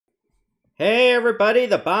Hey everybody,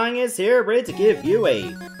 the Bong is here, ready to give you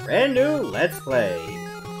a brand new Let's Play.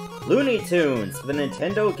 Looney Tunes for the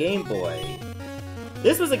Nintendo Game Boy.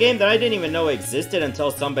 This was a game that I didn't even know existed until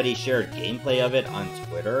somebody shared gameplay of it on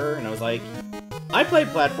Twitter, and I was like, I played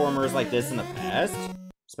platformers like this in the past,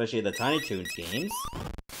 especially the Tiny Toons games.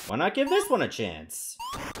 Why not give this one a chance?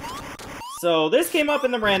 So this came up in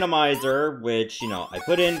the randomizer, which, I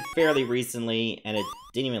put in fairly recently, and it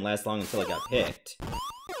didn't even last long until it got picked.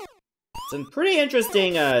 It's a pretty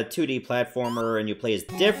interesting 2D platformer, and you play as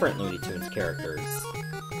different Looney Tunes characters.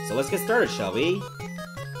 So let's get started, shall we?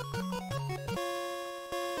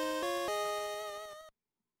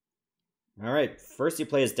 Alright, first you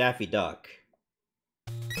play as Daffy Duck.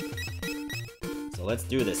 So let's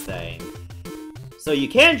do this thing. So you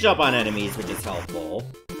can jump on enemies, which is helpful.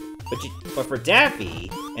 But for Daffy,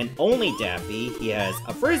 and only Daffy, he has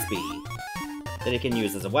a frisbee that he can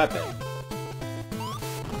use as a weapon.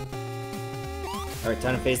 Alright,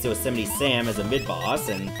 time to face Yosemite Sam as a mid-boss,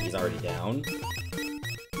 and he's already down.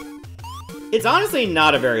 It's honestly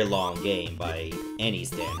not a very long game by any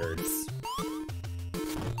standards.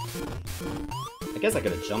 I guess I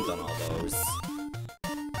could have jumped on all those.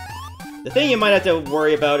 The thing you might have to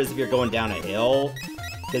worry about is if you're going down a hill,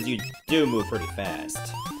 because you do move pretty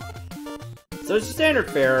fast. So it's standard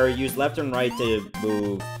fare, use left and right to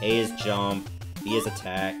move, A is jump, B is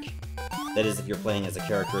attack. That is if you're playing as a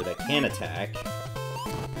character that can attack.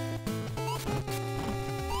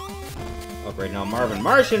 Oh great, now Marvin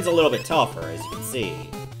Martian's a little bit tougher, as you can see.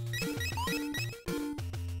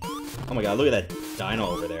 Oh my god, look at that dino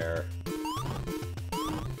over there.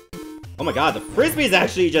 Oh my god, the frisbee's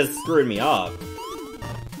actually just screwing me up.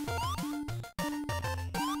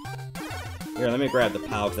 Here, let me grab the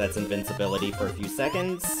POW, because that's invincibility for a few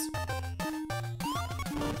seconds.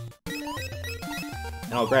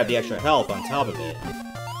 And I'll grab the extra health on top of it.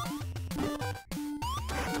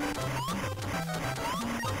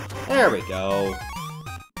 There we go.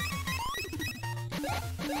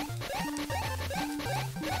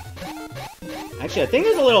 Actually, I think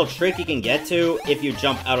there's a little trick you can get to if you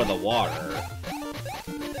jump out of the water.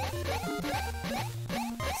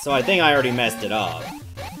 So I think I already messed it up.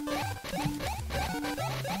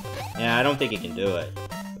 Yeah, I don't think you can do it.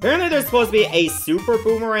 Apparently there's supposed to be a super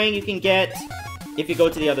boomerang you can get if you go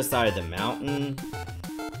to the other side of the mountain.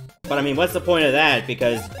 But I mean, what's the point of that?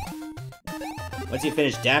 Because once you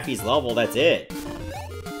finish Daffy's level, that's it.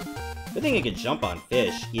 Good thing you can jump on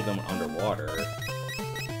fish, even when underwater.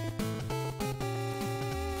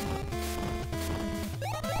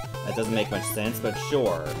 That doesn't make much sense, but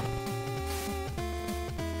sure.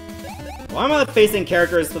 Why am I facing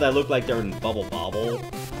characters that look like they're in Bubble Bobble?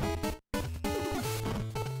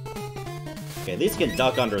 Okay, at least you can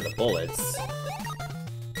duck under the bullets.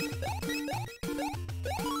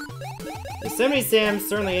 Yosemite Sam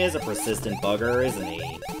certainly is a persistent bugger, isn't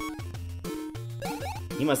he?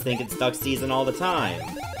 He must think it's duck season all the time.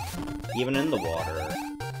 Even in the water.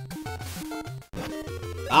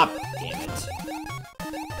 Ah, damn it.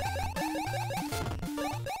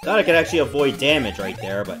 Thought I could actually avoid damage right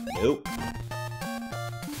there, but nope.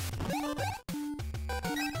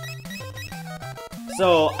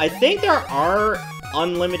 So, I think there are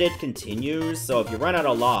unlimited continues, so if you run out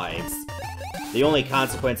of lives, the only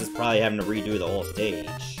consequence is probably having to redo the whole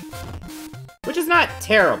stage. Which is not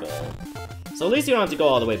terrible. So at least you don't have to go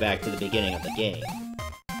all the way back to the beginning of the game.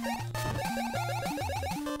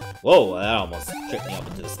 Whoa, that almost tripped me up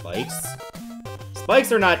into the spikes.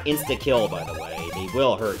 Spikes are not insta-kill, by the way. They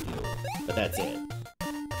will hurt you, but that's it.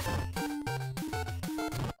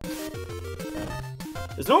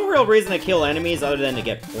 There's no real reason to kill enemies other than to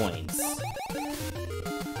get points.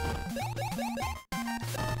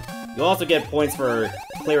 You'll also get points for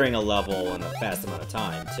clearing a level in a fast amount of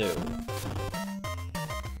time, too.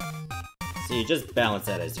 So you just balance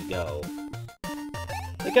that as you go.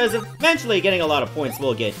 Because eventually getting a lot of points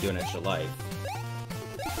will get you an extra life.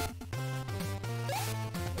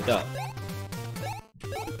 Wake up.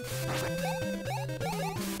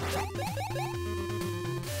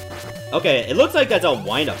 Okay, it looks like that's a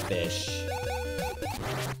wind-up fish.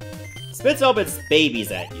 Spits up its babies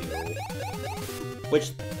at you. Which,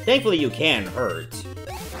 thankfully, you can hurt.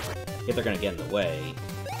 If they're gonna get in the way.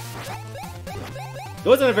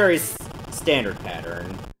 Goes in a very standard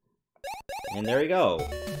pattern. And there you go.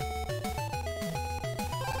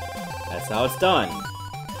 That's how it's done.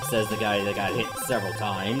 Says the guy that got hit several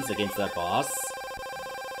times against that boss.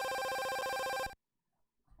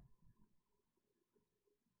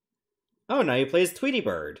 Oh, now you play as Tweety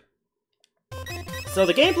Bird. So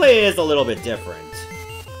the gameplay is a little bit different.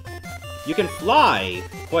 You can fly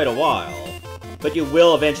quite a while, but you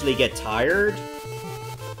will eventually get tired,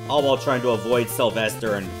 all while trying to avoid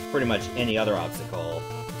Sylvester and pretty much any other obstacle.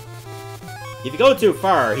 If you go too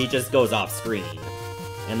far, he just goes off screen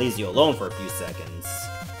and leaves you alone for a few seconds.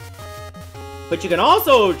 But you can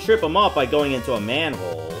also trip him up by going into a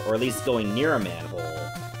manhole, or at least going near a manhole.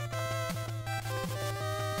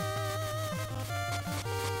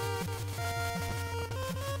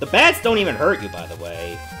 The bats don't even hurt you, by the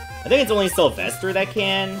way. I think it's only Sylvester that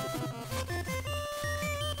can.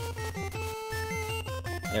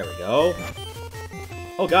 There we go.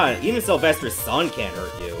 Oh god, even Sylvester's son can't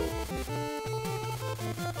hurt you.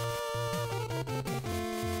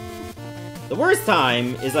 The worst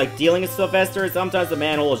time is like dealing with Sylvester, sometimes the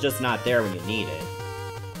manhole is just not there when you need it.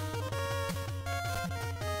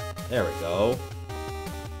 There we go.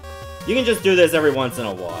 You can just do this every once in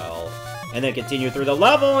a while, and then continue through the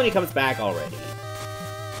level and he comes back already.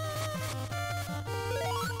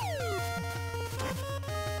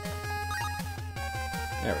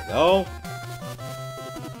 There we go.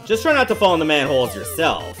 Just try not to fall in the manholes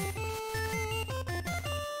yourself.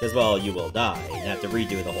 Because, well, you will die and have to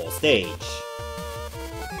redo the whole stage.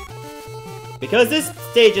 Because this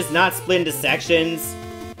stage is not split into sections,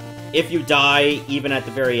 if you die, even at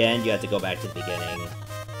the very end, you have to go back to the beginning.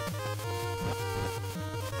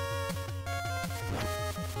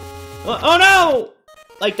 Oh no!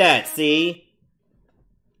 Like that, see?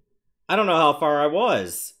 I don't know how far I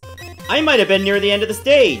was. I might have been near the end of the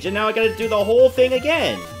stage, and now I gotta do the whole thing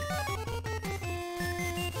again.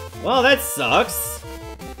 Well, that sucks.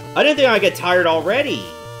 I didn't think I'd get tired already.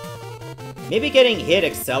 Maybe getting hit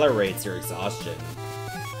accelerates your exhaustion.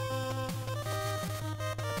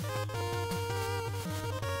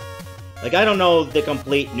 Like, I don't know the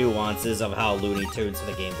complete nuances of how Looney Tunes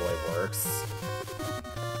for the Game Boy works.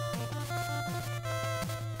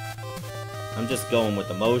 I'm just going with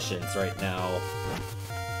the motions right now.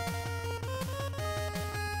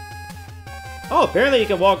 Oh, apparently you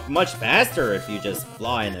can walk much faster if you just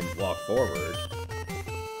fly and then walk forward.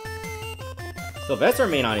 Sylvester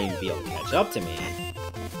may not even be able to catch up to me.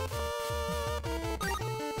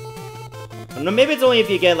 I don't know, maybe it's only if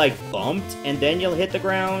you get, like, bumped and then you'll hit the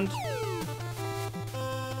ground.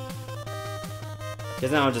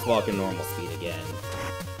 Because now I'm just walking normal speed again.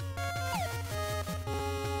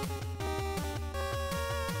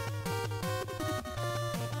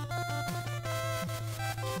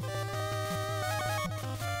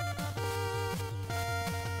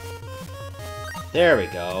 There we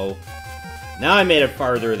go. Now I made it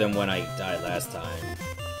farther than when I died last time.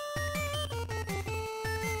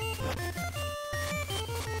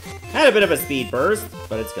 Had a bit of a speed burst,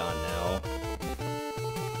 but it's gone now.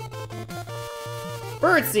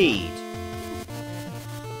 Birdseed!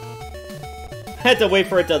 Had to wait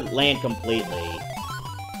for it to land completely.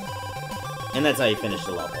 And that's how you finish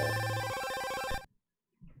the level.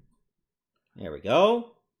 There we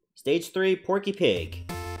go. Stage 3, Porky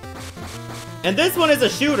Pig. And this one is a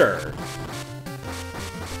shooter!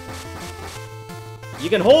 You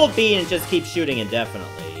can hold B and just keep shooting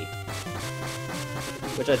indefinitely.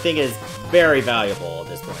 Which I think is very valuable at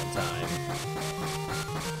this point in time.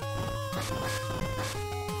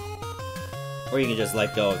 Or you can just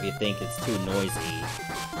let go if you think it's too noisy.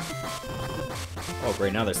 Oh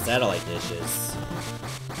great, now they're satellite dishes.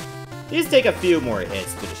 These take a few more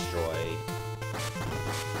hits to destroy.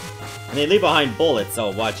 And they leave behind bullets,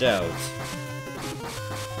 so watch out.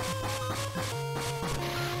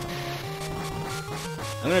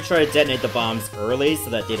 I'm gonna try to detonate the bombs early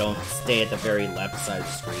so that they don't stay at the very left side of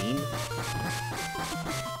the screen.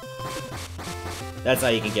 That's how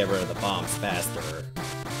you can get rid of the bombs faster.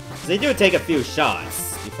 Because they do take a few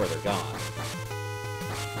shots before they're gone.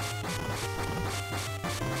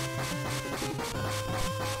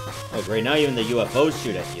 Oh great, now even the UFOs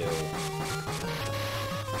shoot at you.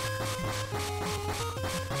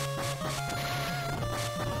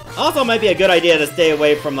 Also, it might be a good idea to stay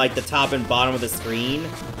away from, like, the top and bottom of the screen.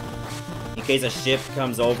 In case a ship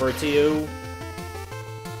comes over to you.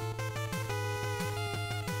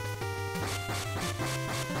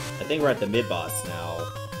 I think we're at the mid-boss now.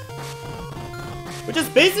 Which is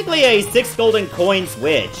basically a 6 golden coin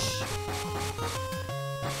switch.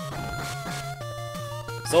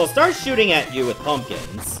 So it'll start shooting at you with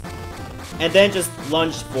pumpkins. And then just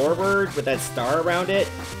lunge forward with that star around it.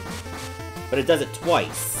 But it does it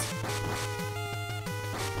twice.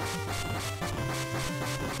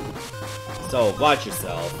 So, watch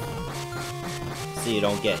yourself, so you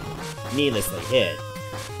don't get needlessly hit.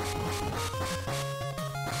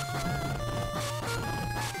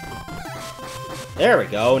 There we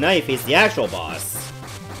go, now you face the actual boss.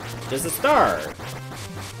 Just a star.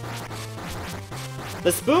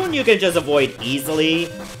 The spoon you can just avoid easily,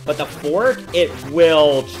 but the fork, it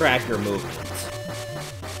will track your movement.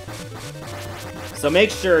 So make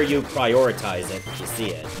sure you prioritize it if you see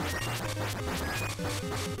it.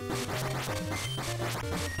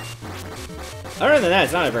 Other than that,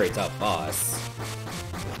 it's not a very tough boss.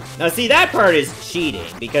 Now see, that part is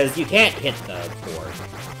cheating, because you can't hit the fork.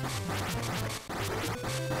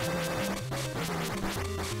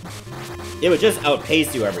 It would just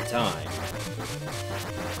outpace you every time.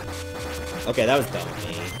 Okay, that was dumb of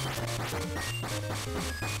me.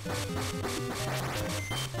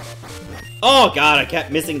 Oh god, I kept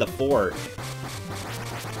missing the fork.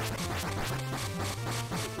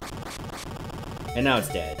 And now it's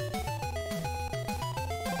dead.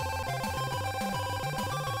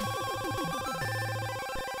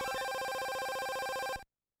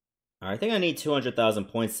 Alright, I think I need 200,000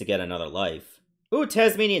 points to get another life. Ooh,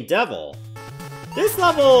 Tasmanian Devil! This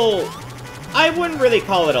level, I wouldn't really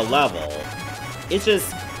call it a level. It's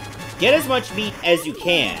just, get as much meat as you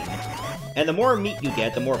can. And the more meat you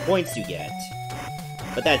get, the more points you get.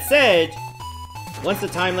 But that said, once the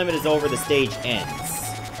time limit is over, the stage ends.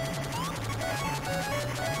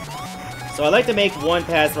 So I like to make one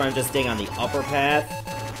pass where I'm just staying on the upper path,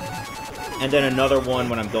 and then another one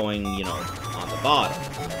when I'm going, you know, on the bottom.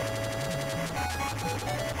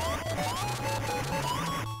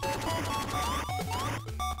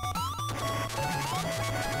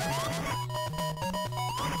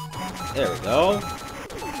 There we go.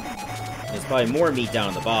 There's probably more meat down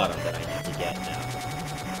on the bottom that I need to get now.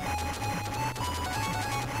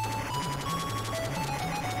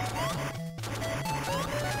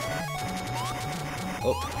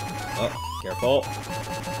 Oh, careful.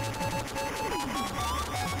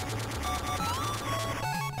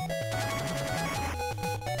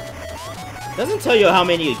 Doesn't tell you how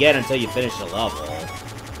many you get until you finish the level.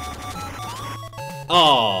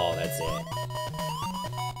 Oh, that's it.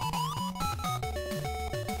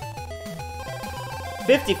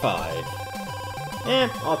 55.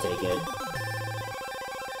 I'll take it.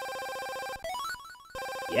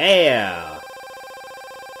 Yeah!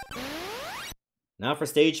 Now for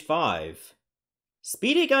stage 5.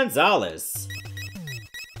 Speedy Gonzales.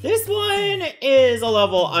 This one is a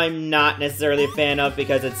level I'm not necessarily a fan of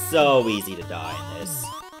because it's so easy to die in this.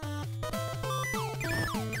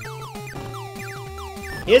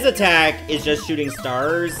 His attack is just shooting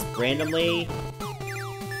stars randomly.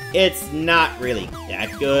 It's not really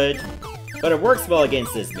that good, but it works well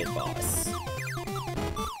against this mid-boss.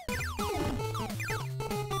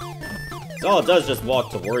 So all it does is just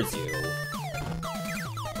walk towards you.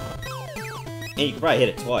 And you can probably hit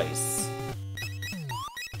it twice.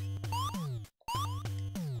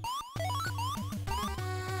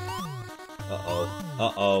 Uh-oh.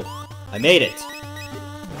 Uh-oh. I made it!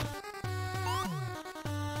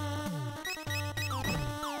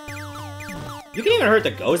 You can even hurt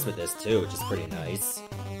the ghost with this, too, which is pretty nice.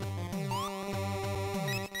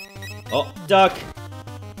 Oh, duck!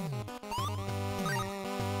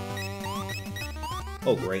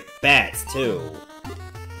 Oh, great. Bats, too.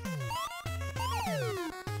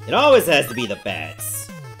 It always has to be the bats.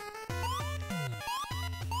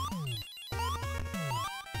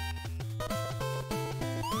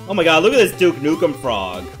 Oh my god, look at this Duke Nukem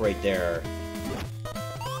frog right there.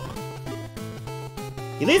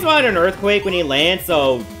 He leaves behind an earthquake when he lands,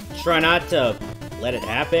 so try not to let it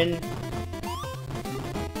happen.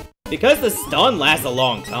 Because the stun lasts a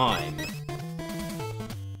long time.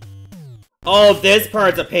 Oh, this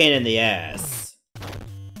part's a pain in the ass.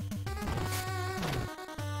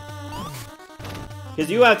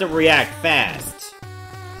 Because you have to react fast.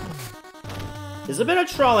 There's a bit of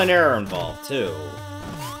trial and error involved, too.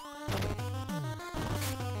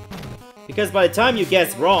 Because by the time you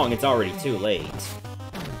guess wrong, it's already too late.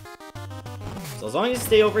 So as long as you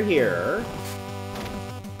stay over here,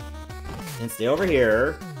 and stay over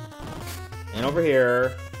here, and over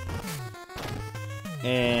here,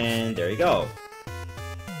 and there you go.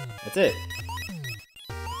 That's it.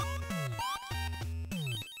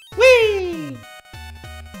 Whee!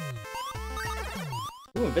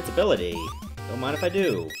 Ooh, invincibility. Don't mind if I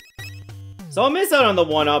do. So I'll miss out on the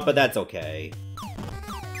 1-up, but that's okay.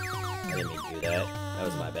 I didn't mean to do that. That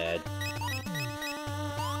was my bad.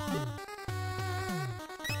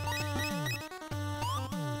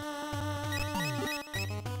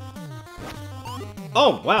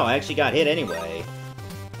 Oh, wow, I actually got hit anyway.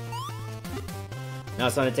 Now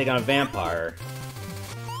it's time to take on a vampire.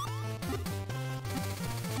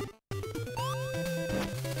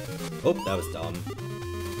 Oh, that was dumb.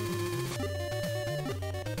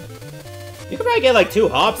 You could probably get like 2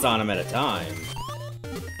 hops on him at a time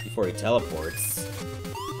before he teleports.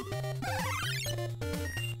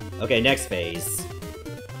 Okay, next phase.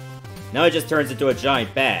 Now it just turns into a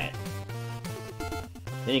giant bat.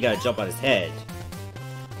 Then you gotta jump on his head.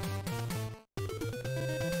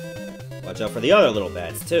 Watch out for the other little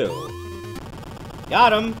bats, too.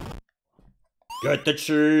 Got him! Get the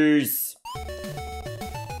cheese!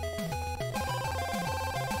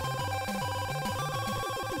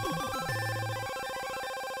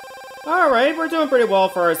 Alright, we're doing pretty well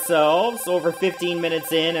for ourselves. Over 15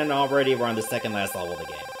 minutes in, and already we're on the second last level of the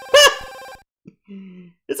game.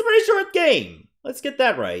 It's a pretty short game. Let's get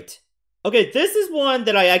that right. Okay, this is one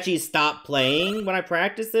that I actually stopped playing when I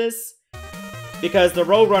practiced this, because the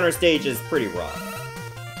Roadrunner stage is pretty rough.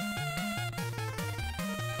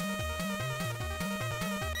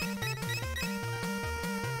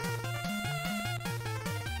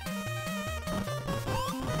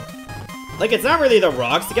 Like, it's not really the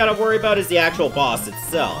rocks you gotta worry about, it's the actual boss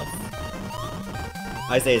itself.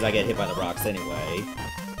 I say as I get hit by the rocks anyway.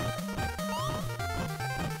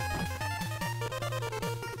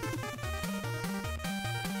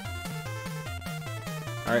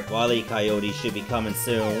 Alright, Wile E. Coyote should be coming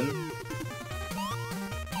soon.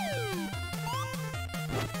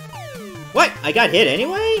 What? I got hit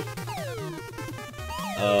anyway?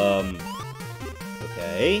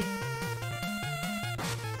 Okay.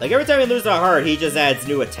 Like, every time he loses a heart, he just adds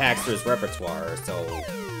new attacks to his repertoire, so...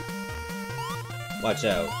 watch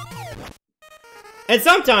out. And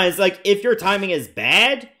sometimes, like, if your timing is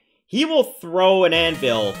bad, he will throw an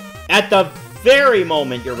anvil at the very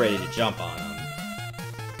moment you're ready to jump on him.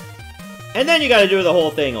 And then you gotta do the whole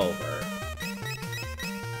thing over.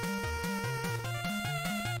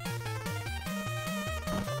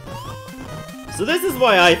 So this is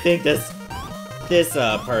why I think this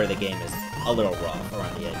part of the game is a little rough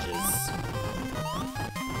around the edges.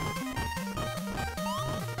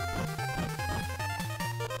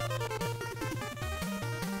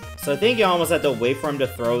 So I think you almost have to wait for him to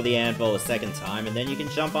throw the anvil a second time, and then you can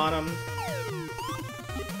jump on him.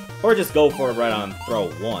 Or just go for it right on throw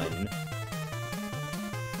one.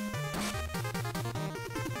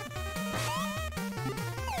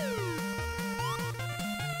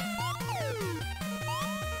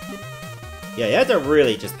 Yeah, you have to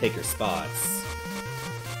really just pick your spots.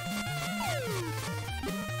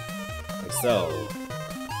 Like so.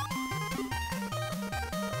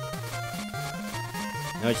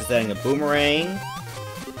 Now he's just adding a boomerang,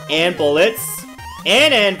 and bullets,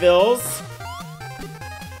 and anvils.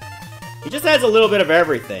 He just adds a little bit of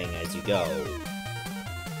everything as you go.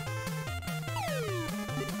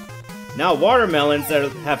 Now watermelons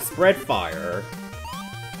that have spread fire.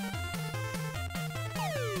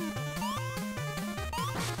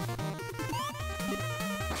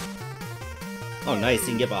 Oh, nice, you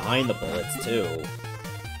can get behind the bullets, too.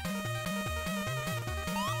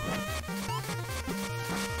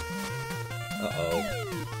 Uh-oh.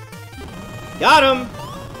 Got him!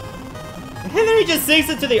 And then he just sinks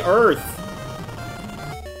into the earth!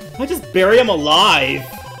 I just bury him alive!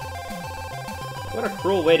 What a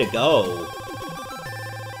cruel way to go.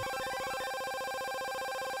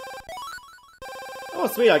 Oh,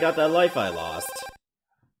 sweet, I got that life I lost.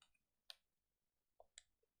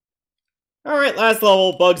 Alright, last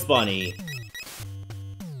level, Bugs Bunny.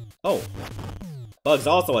 Oh. Bugs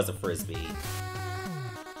also has a frisbee.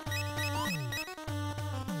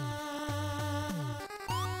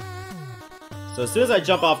 So as soon as I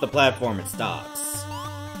jump off the platform, it stops.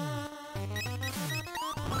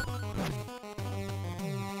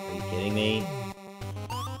 Are you kidding me?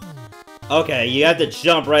 Okay, you have to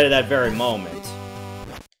jump right at that very moment.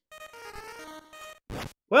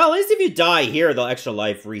 Well, at least if you die here, the extra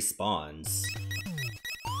life respawns.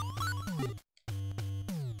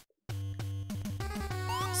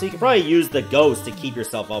 So you can probably use the ghost to keep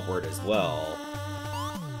yourself upward as well.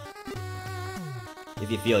 If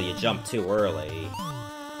you feel you jumped too early.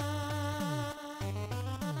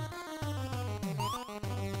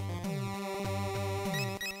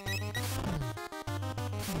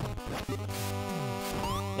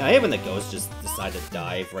 Yeah, I hate when the ghost just decide to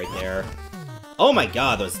dive right there. Oh my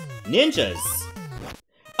god, those ninjas!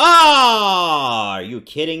 Ah! Are you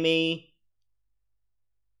kidding me?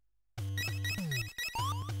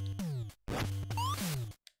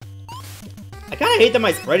 I kinda hate that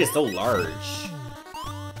my sprite is so large.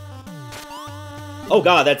 Oh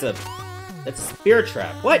god, that's a spear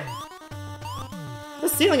trap. What? The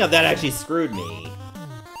ceiling of that actually screwed me.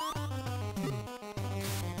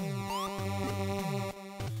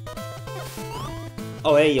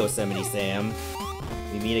 Oh hey, Yosemite Sam.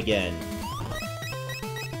 We meet again.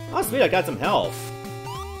 Oh sweet, I got some health.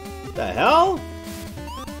 What the hell?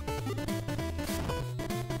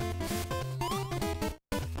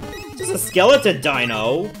 a skeleton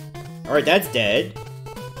dino! Alright, that's dead.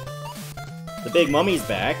 The big mummy's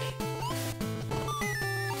back.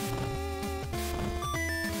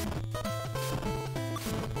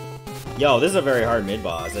 Yo, this is a very hard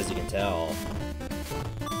mid-boss, as you can tell.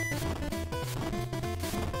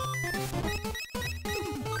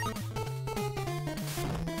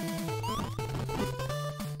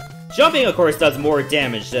 Jumping, of course, does more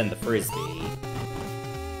damage than the frisbee.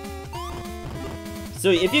 So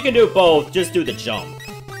if you can do both, just do the jump.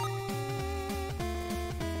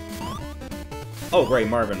 Oh, great,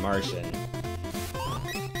 Marvin Martian.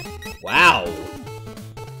 Wow.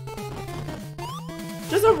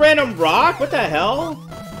 Just a random rock? What the hell?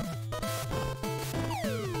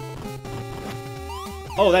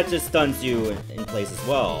 Oh, that just stuns you in place as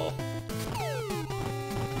well.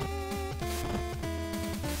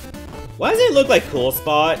 Why does it look like Cool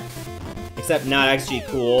Spot? Except not actually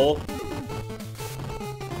cool.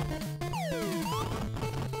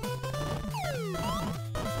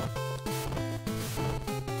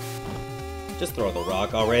 Just throw the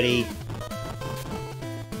rock already.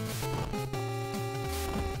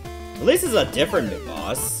 At least it's a different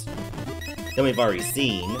mid-boss than we've already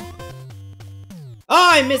seen. Oh,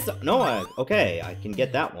 I missed. No, okay, I can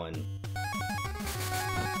get that one.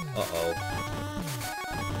 Uh-oh.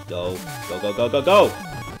 Go, go, go, go, go, go!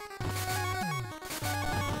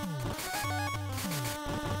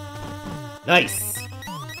 Nice!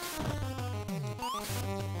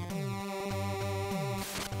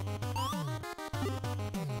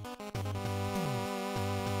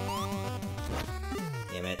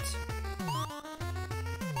 Damn it.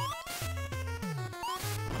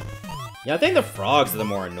 Yeah, I think the frogs are the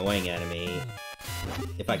more annoying enemy.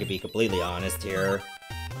 If I could be completely honest here.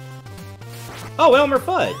 Oh, Elmer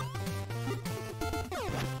Fudd!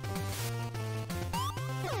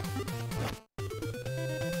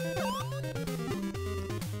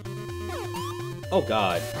 Oh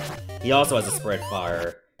god. He also has a spread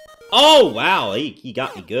fire. Oh, wow! He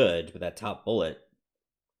got me good with that top bullet.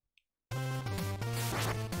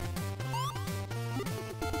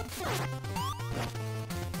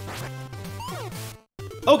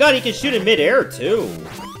 Oh god, he can shoot in mid-air, too!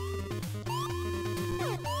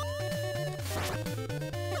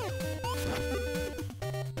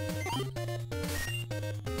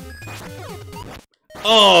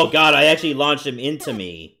 Oh god, I actually launched him into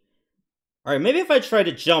me. Alright, maybe if I try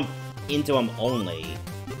to jump into him only.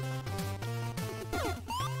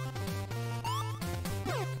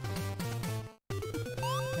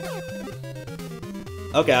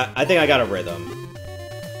 Okay, I think I got a rhythm.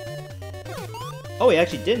 Oh, he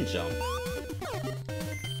actually didn't jump.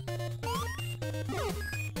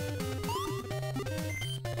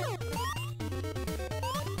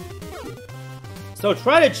 So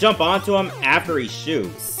try to jump onto him after he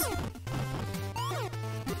shoots.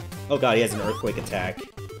 Oh god, he has an earthquake attack.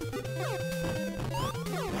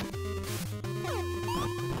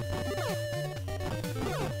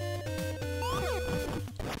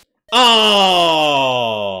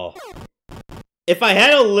 Oh! If I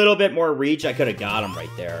had a little bit more reach, I could have got him right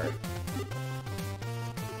there.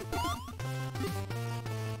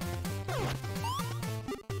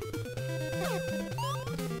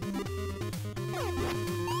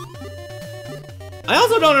 I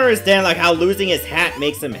also don't understand, like, how losing his hat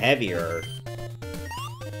makes him heavier.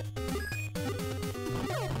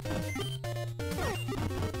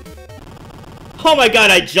 Oh my god,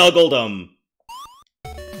 I juggled him!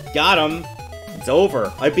 Got him. It's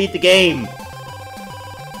over. I beat the game.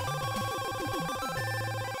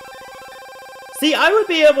 See, I would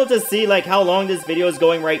be able to see, like, how long this video is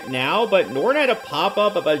going right now, but Norton had a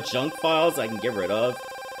pop-up about junk files I can get rid of.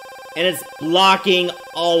 And it's blocking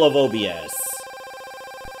all of OBS.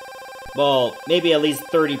 Well, maybe at least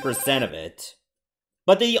 30% of it.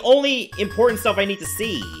 But the only important stuff I need to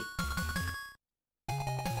see.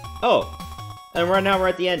 Oh. And right now we're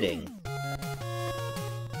at the ending.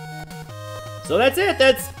 So that's it!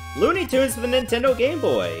 That's Looney Tunes for the Nintendo Game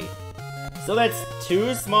Boy. So that's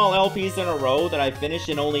 2 small LPs in a row that I finished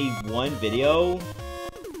in only 1 video.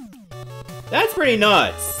 That's pretty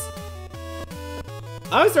nuts!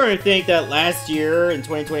 I was starting to think that last year, in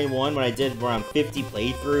 2021, when I did around 50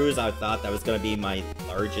 playthroughs, I thought that was going to be my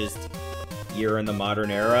largest year in the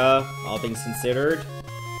modern era, all things considered.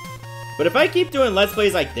 But if I keep doing Let's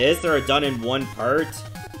Plays like this that are done in 1 part,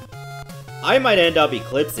 I might end up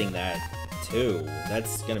eclipsing that, too.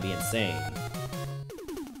 That's gonna be insane.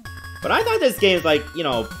 But I thought this game's, like, you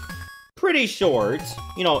know, pretty short.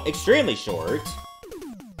 You know, extremely short.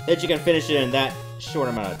 That you can finish it in that short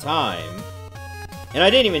amount of time. And I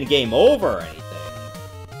didn't even game over or anything.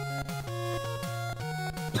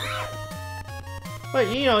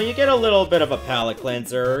 But, you know, you get a little bit of a palate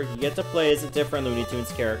cleanser. You get to play as a different Looney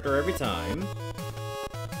Tunes character every time.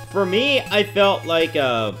 For me, I felt like,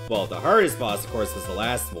 well, the hardest boss, of course, was the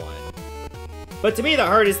last one. But to me, the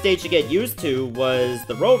hardest stage to get used to was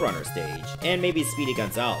the Roadrunner stage, and maybe Speedy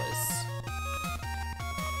Gonzales.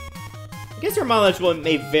 I guess your mileage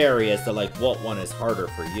may vary as to, like, what one is harder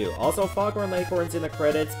for you. Also, Foghorn Leghorn's in the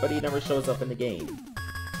credits, but he never shows up in the game.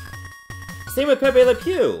 Same with Pepe Le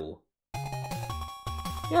Pew.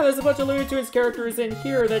 Yeah, there's a bunch of Looney Tunes characters in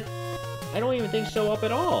here that I don't even think show up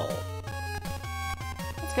at all.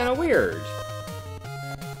 That's kind of weird.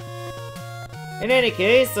 In any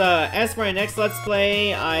case, as for my next Let's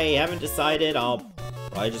Play, I haven't decided. I'll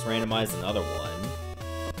probably just randomize another one.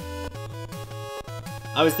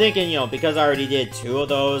 I was thinking, you know, because I already did 2 of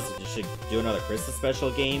those, I should do another Christmas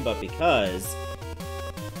special game, but because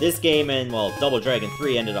this game and, well, Double Dragon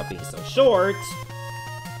 3 ended up being so short,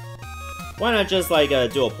 why not just, like,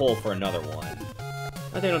 do a poll for another one?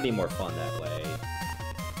 I think it'll be more fun that way.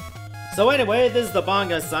 So anyway, this is the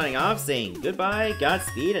Banga signing off, saying goodbye,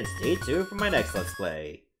 Godspeed, and stay tuned for my next Let's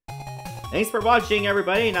Play. Thanks for watching,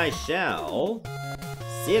 everybody, and I shall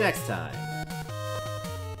see you next time.